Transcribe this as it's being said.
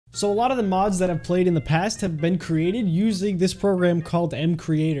So a lot of the mods that I've played in the past have been created using this program called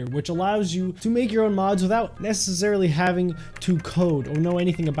MCreator, which allows you to make your own mods without necessarily having to code or know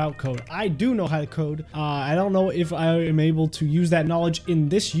anything about code. I do know how to code. I don't know if I am able to use that knowledge in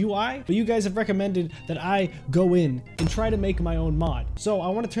this UI, but you guys have recommended that I go in and try to make my own mod. So I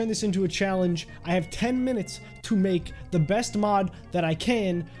want to turn this into a challenge. I have 10 minutes to make the best mod that I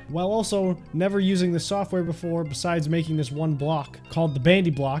can while also never using the software before besides making this one block called the Bandi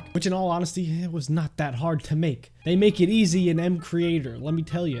block, which in all honesty, it was not that hard to make. They make it easy in MCreator, let me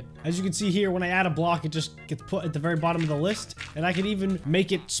tell you. As you can see here, when I add a block, it just gets put at the very bottom of the list, and I can even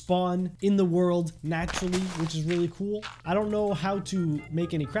make it spawn in the world naturally, which is really cool. I don't know how to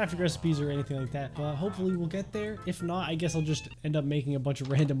make any crafting recipes or anything like that, but hopefully we'll get there. If not, I guess I'll just end up making a bunch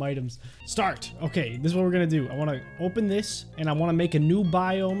of random items. Start. Okay, this is what we're gonna do. I want to open this, and I want to make a new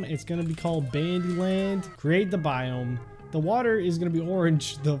biome. It's gonna be called Bandyland. Create the biome. The water is gonna be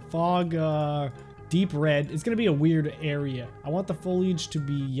orange. The fog, deep red. It's gonna be a weird area. I want the foliage to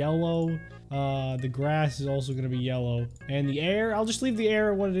be yellow. The grass is also gonna be yellow. And the air, I'll just leave the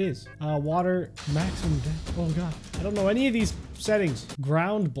air what it is. Water, maximum depth. Oh god. I don't know any of these settings.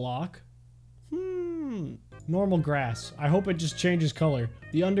 Ground block. Normal grass. I hope it just changes color.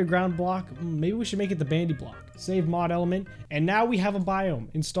 The underground block, maybe we should make it the Bandi block. Save mod element. And now we have a biome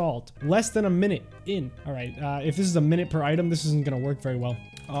installed. Less than a minute in. All right, if this is a minute per item, this isn't gonna work very well.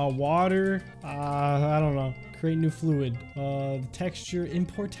 Water, I don't know. Create new fluid. The texture,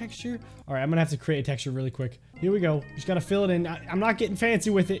 import texture. All right, I'm gonna have to create a texture really quick. Here we go. Just gotta fill it in. I'm not getting fancy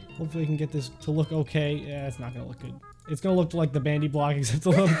with it. Hopefully I can get this to look okay. Yeah, it's not gonna look good. It's gonna look like the Bandi block, except a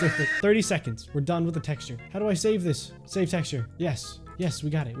little different. 30 seconds. We're done with the texture. How do I save this? Save texture. Yes. Yes,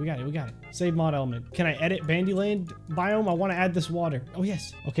 we got it. We got it. We got it. Save mod element. Can I edit Bandyland biome? I want to add this water. Oh,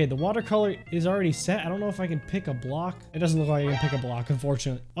 yes. Okay, the watercolor is already set. I don't know if I can pick a block. It doesn't look like I can pick a block,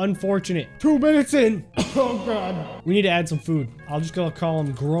 unfortunately. Unfortunate. 2 minutes in. Oh, God. We need to add some food. I'll just go call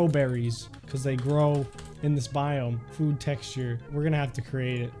them grow berries because they grow in this biome. Food texture. We're gonna have to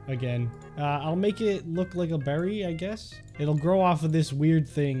create it again. I'll make it look like a berry, I guess. It'll grow off of this weird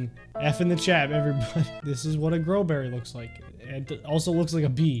thing. F in the chat, everybody. This is what a grow berry looks like. It also looks like a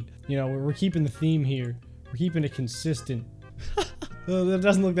bee. You know, we're keeping the theme here. We're keeping it consistent. That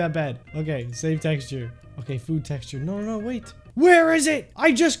doesn't look that bad. Okay, save texture. Okay, food texture. No, wait. Where is it?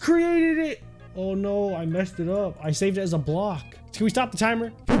 I just created it. Oh no, I messed it up. I saved it as a block. Can we stop the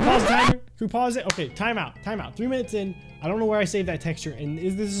timer? Can we pause the timer? Can we pause it? Okay, timeout. 3 minutes in. I don't know where I saved that texture, and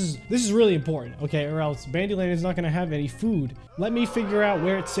this is really important, okay? Or else Bandyland is not gonna have any food. Let me figure out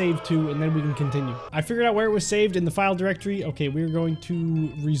where it's saved to, and then we can continue. I figured out where it was saved in the file directory. Okay, we're going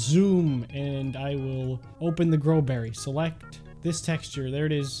to resume, and I will open the growberry. Select this texture. There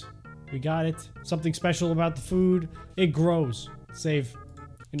it is. We got it. Something special about the food. It grows. Save.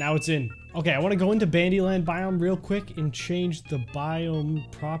 And now it's in. Okay, I want to go into Bandyland biome real quick and change the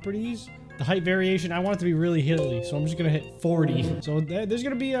biome properties. The height variation, I want it to be really hilly, so I'm just gonna hit 40. So there's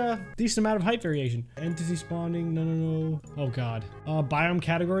gonna be a decent amount of height variation. Entity spawning, no. Oh god. Biome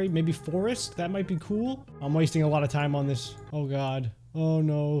category, maybe forest, that might be cool. I'm wasting a lot of time on this. Oh god. Oh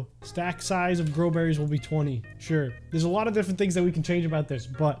no. Stack size of grow berries will be 20. Sure. There's a lot of different things that we can change about this,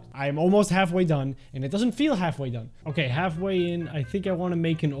 but I am almost halfway done, and it doesn't feel halfway done. Okay, halfway in, I think I want to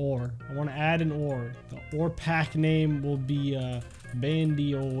make an ore. I want to add an ore. The ore pack name will be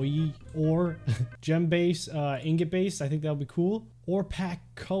Bandi ore. Gem base, ingot base. I think that'll be cool. Ore pack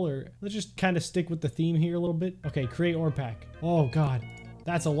color. Let's just kind of stick with the theme here a little bit. Okay, create ore pack. Oh god.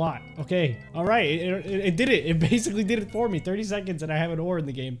 That's a lot. Okay. All right. It did it. It basically did it for me. 30 seconds and I have an ore in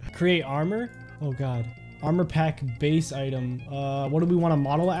the game. Create armor. Oh, God. Armor pack base item. What do we want to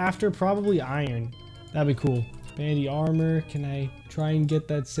model it after? Probably iron. That'd be cool. Bandi armor. Can I try and get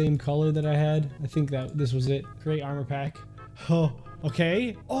that same color that I had? I think that this was it. Create armor pack. Oh,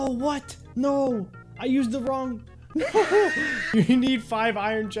 okay. Oh, what? No. I used the wrong... No. You need 5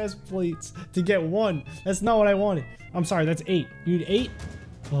 iron chest plates to get 1. That's not what I wanted. I'm sorry, that's 8. You need 8?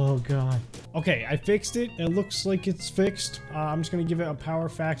 Oh god. Okay, I fixed it. It looks like it's fixed. I'm just gonna give it a power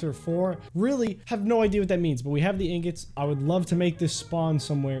factor of 4. Really have no idea what that means, but we have the ingots. I would love to make this spawn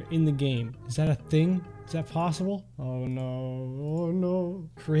somewhere in the game. Is that a thing? Is that possible? Oh no. Oh no.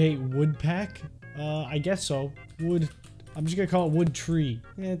 Create wood pack? I guess so. Wood. I'm just gonna call it wood tree.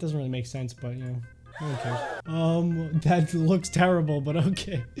 Yeah, it doesn't really make sense, but you know. Okay. That looks terrible, but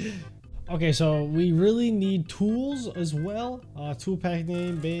okay. Okay, so we really need tools as well. Tool pack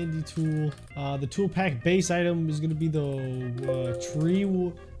name, Bandi tool. The tool pack base item is gonna be the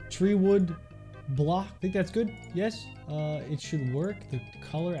tree wood block. I think that's good. Yes. It should work. The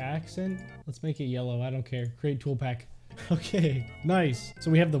color accent. Let's make it yellow. I don't care. Create tool pack. Okay, nice. So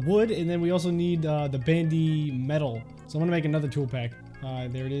we have the wood, and then we also need the Bandi metal. So I'm gonna make another tool pack.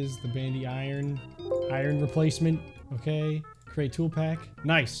 There it is, the Bandi iron replacement. Okay, create tool pack.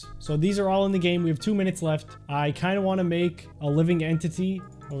 Nice. So these are all in the game. We have 2 minutes left. I kind of want to make a living entity.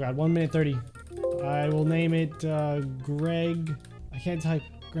 Oh god, 1 minute 30. I will name it Greg. I can't type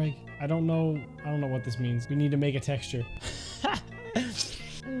Greg. I don't know what this means. We need to make a texture.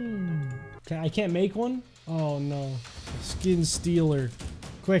 Okay, I can't make one. Oh no. Skin stealer.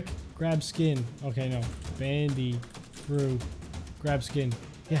 Quick, grab skin. Okay, no. Bandi through. Grab skin.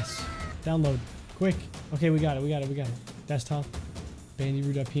 Yes. Download. Quick. Okay, we got it. Desktop.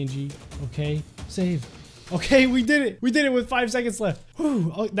 Bandiroo.png. Okay. Save. Okay, we did it. We did it with 5 seconds left.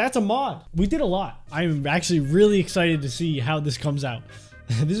 Whew. Oh, that's a mod. We did a lot. I'm actually really excited to see how this comes out.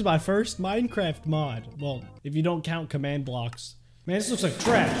 This is my first Minecraft mod. Well, if you don't count command blocks. Man, this looks like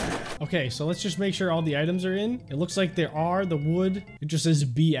trash. Okay, so let's just make sure all the items are in. It looks like there are. The wood, it just says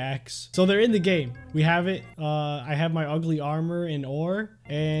BX. So they're in the game. We have it. I have my ugly armor and ore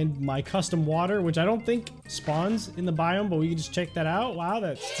and my custom water, which I don't think spawns in the biome, but we can just check that out. Wow,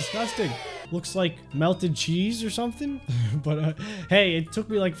 that's disgusting. Looks like melted cheese or something. But hey, it took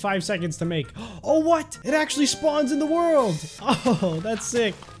me like 5 seconds to make. Oh, what? It actually spawns in the world. Oh, that's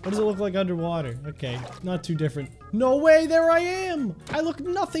sick. What does it look like underwater? Okay, not too different. No way, there I am. I look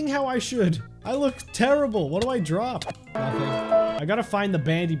nothing how I should. I look terrible. What do I drop? Nothing. I gotta find the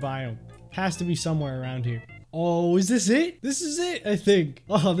Bandi biome. Has to be somewhere around here. Oh, is this it? This is it, I think.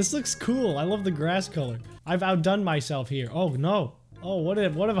 Oh, this looks cool. I love the grass color. I've outdone myself here. Oh, no. Oh, what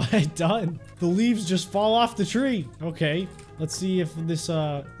have I done? The leaves just fall off the tree. Okay, let's see if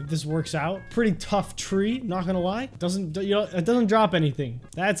this works out. Pretty tough tree, not gonna lie. It doesn't drop anything.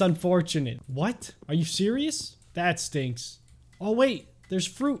 That's unfortunate. What? Are you serious? That stinks. Oh wait, there's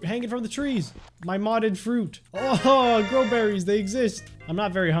fruit hanging from the trees. My modded fruit. Oh, grow berries, they exist. I'm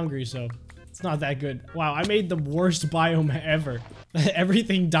not very hungry, so it's not that good. Wow, I made the worst biome ever.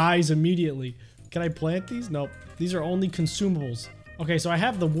 Everything dies immediately. Can I plant these? Nope. These are only consumables. Okay, so I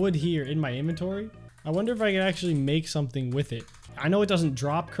have the wood here in my inventory. I wonder if I can actually make something with it. I know it doesn't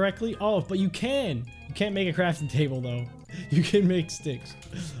drop correctly. Oh, but you can. You can't make a crafting table, though. You can make sticks.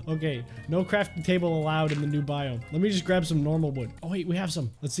 Okay, no crafting table allowed in the new biome. Let me just grab some normal wood. Oh, wait, we have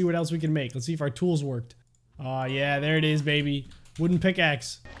some. Let's see what else we can make. Let's see if our tools worked. Yeah, there it is, baby. Wooden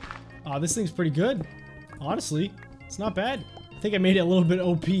pickaxe. This thing's pretty good. Honestly, it's not bad. I think I made it a little bit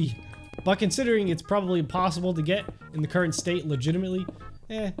OP. But considering it's probably impossible to get in the current state legitimately,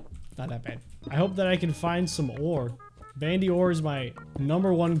 not that bad. I hope that I can find some ore. Bandi ore is my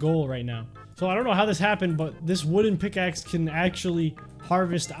 #1 goal right now. So I don't know how this happened, but this wooden pickaxe can actually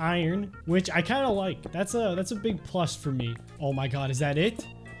harvest iron, which I kind of like. That's a big plus for me. Oh my god, is that it?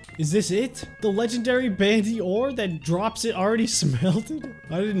 Is this it? The legendary Bandi ore that drops it already smelted?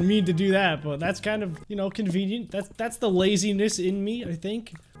 I didn't mean to do that, but that's kind of, you know, convenient. That's the laziness in me, I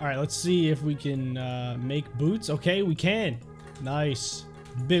think. All right, let's see if we can make boots. Okay, we can. Nice.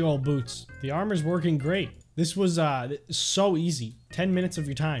 Big old boots. The armor's working great. This was so easy. 10 minutes of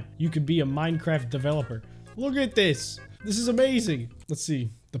your time. You could be a Minecraft developer. Look at this. This is amazing. Let's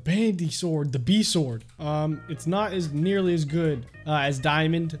see. The Bandi sword, the B sword. It's not as nearly as good as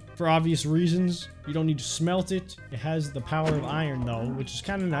diamond for obvious reasons. You don't need to smelt it. It has the power of iron though, which is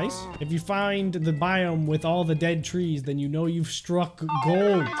kind of nice. If you find the biome with all the dead trees, then you know you've struck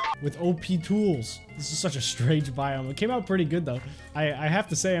gold with OP tools. This is such a strange biome. It came out pretty good though. I have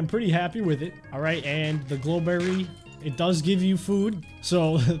to say I'm pretty happy with it. All right, and the glowberry, it does give you food.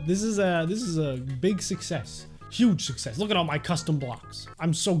 So this is a big success. Huge success. Look at all my custom blocks.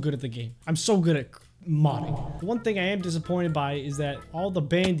 I'm so good at the game. I'm so good at modding. The one thing I am disappointed by is that all the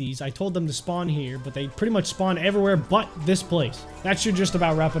Bandis, I told them to spawn here, but they pretty much spawn everywhere but this place. That should just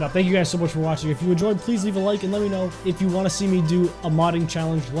about wrap it up. Thank you guys so much for watching. If you enjoyed, please leave a like and let me know if you want to see me do a modding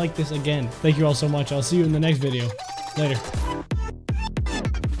challenge like this again. Thank you all so much. I'll see you in the next video. Later.